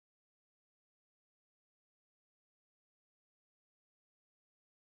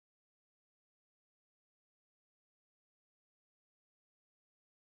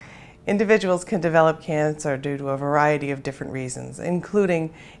Individuals can develop cancer due to a variety of different reasons,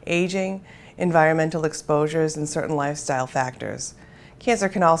 including aging, environmental exposures, and certain lifestyle factors. Cancer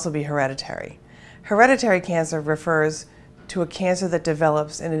can also be hereditary. Hereditary cancer refers to a cancer that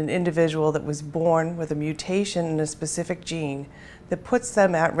develops in an individual that was born with a mutation in a specific gene that puts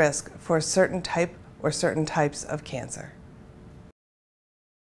them at risk for a certain type or certain types of cancer.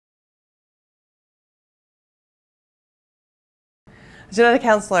 A genetic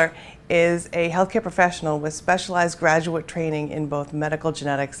counselor is a healthcare professional with specialized graduate training in both medical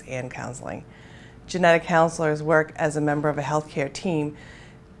genetics and counseling. Genetic counselors work as a member of a healthcare team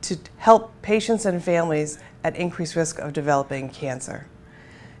to help patients and families at increased risk of developing cancer.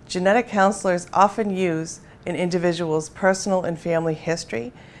 Genetic counselors often use an individual's personal and family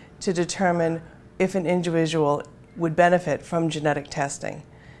history to determine if an individual would benefit from genetic testing.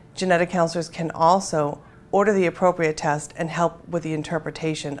 Genetic counselors can also order the appropriate test and help with the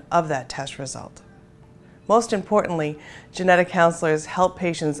interpretation of that test result. Most importantly, genetic counselors help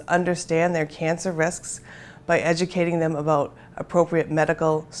patients understand their cancer risks by educating them about appropriate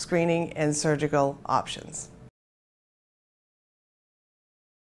medical, screening, and surgical options.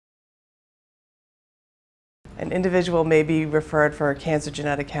 An individual may be referred for cancer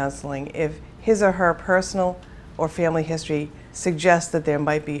genetic counseling if his or her personal or family history suggests that there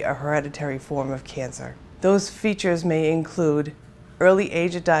might be a hereditary form of cancer. Those features may include early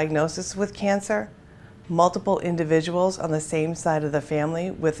age of diagnosis with cancer, multiple individuals on the same side of the family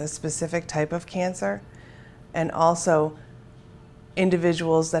with a specific type of cancer, and also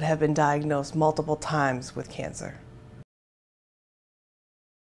individuals that have been diagnosed multiple times with cancer.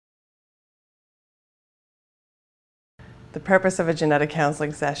 The purpose of a genetic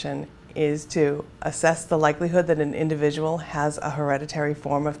counseling session is to assess the likelihood that an individual has a hereditary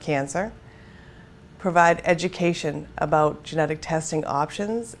form of cancer, provide education about genetic testing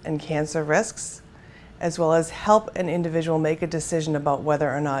options and cancer risks, as well as help an individual make a decision about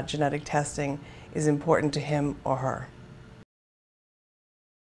whether or not genetic testing is important to him or her.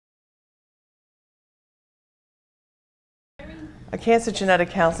 A cancer genetic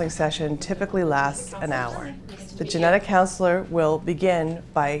counseling session typically lasts an hour. The genetic counselor will begin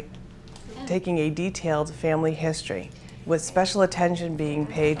by taking a detailed family history, with special attention being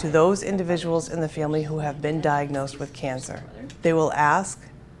paid to those individuals in the family who have been diagnosed with cancer. They will ask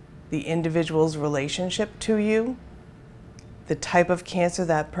the individual's relationship to you, the type of cancer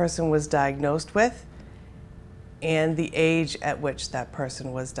that person was diagnosed with, and the age at which that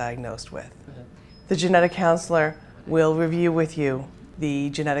person was diagnosed with. The genetic counselor will review with you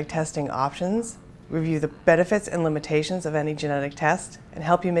the genetic testing options, review the benefits and limitations of any genetic test, and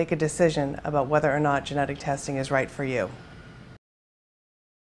help you make a decision about whether or not genetic testing is right for you.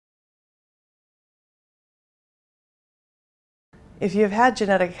 If you have had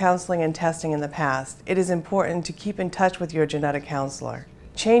genetic counseling and testing in the past, it is important to keep in touch with your genetic counselor.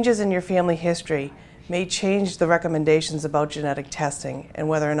 Changes in your family history may change the recommendations about genetic testing and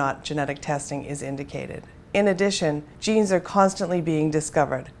whether or not genetic testing is indicated. In addition, genes are constantly being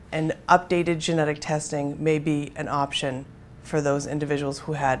discovered, and updated genetic testing may be an option for those individuals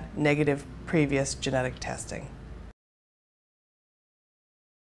who had negative previous genetic testing.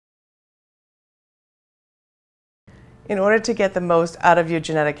 In order to get the most out of your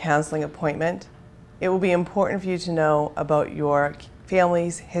genetic counseling appointment, it will be important for you to know about your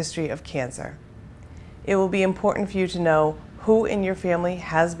family's history of cancer. It will be important for you to know who in your family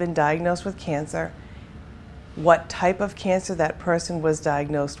has been diagnosed with cancer, what type of cancer that person was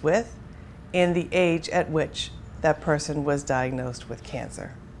diagnosed with, and the age at which that person was diagnosed with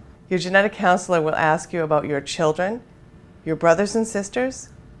cancer. Your genetic counselor will ask you about your children, your brothers and sisters,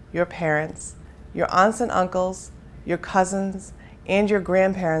 your parents, your aunts and uncles, your cousins, and your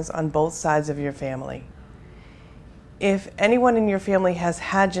grandparents on both sides of your family. If anyone in your family has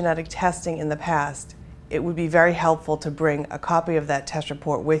had genetic testing in the past, it would be very helpful to bring a copy of that test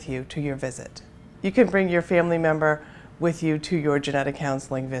report with you to your visit. You can bring your family member with you to your genetic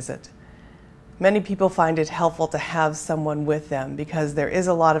counseling visit. Many people find it helpful to have someone with them because there is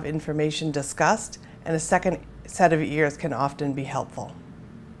a lot of information discussed, and a second set of ears can often be helpful.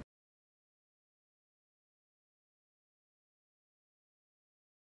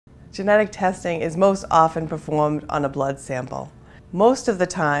 Genetic testing is most often performed on a blood sample. Most of the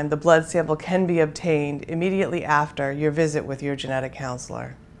time, the blood sample can be obtained immediately after your visit with your genetic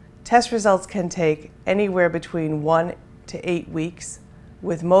counselor. Test results can take anywhere between 1 to 8 weeks,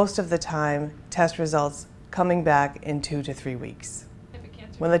 with most of the time test results coming back in 2 to 3 weeks.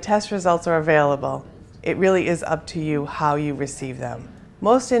 When the test results are available, it really is up to you how you receive them.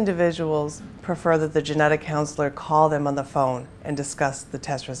 Most individuals prefer that the genetic counselor call them on the phone and discuss the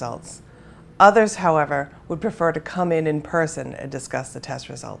test results. Others, however, would prefer to come in person and discuss the test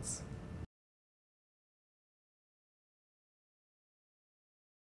results.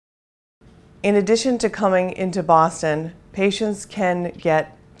 In addition to coming into Boston, patients can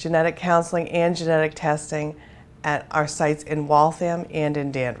get genetic counseling and genetic testing at our sites in Waltham and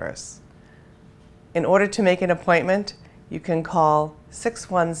in Danvers. In order to make an appointment, you can call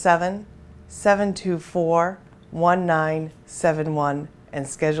 617-724-1971 and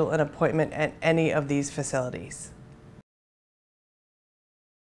schedule an appointment at any of these facilities.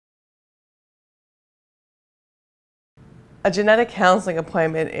 A genetic counseling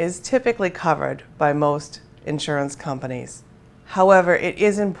appointment is typically covered by most insurance companies. However, it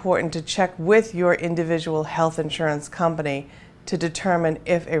is important to check with your individual health insurance company to determine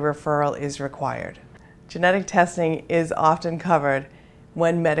if a referral is required. Genetic testing is often covered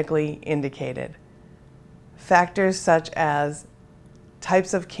when medically indicated. Factors such as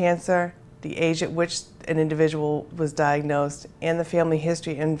types of cancer, the age at which an individual was diagnosed, and the family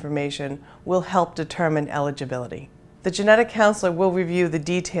history information will help determine eligibility. The genetic counselor will review the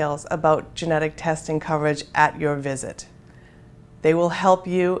details about genetic testing coverage at your visit. They will help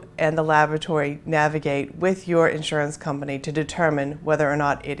you and the laboratory navigate with your insurance company to determine whether or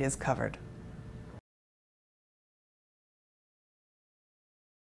not it is covered.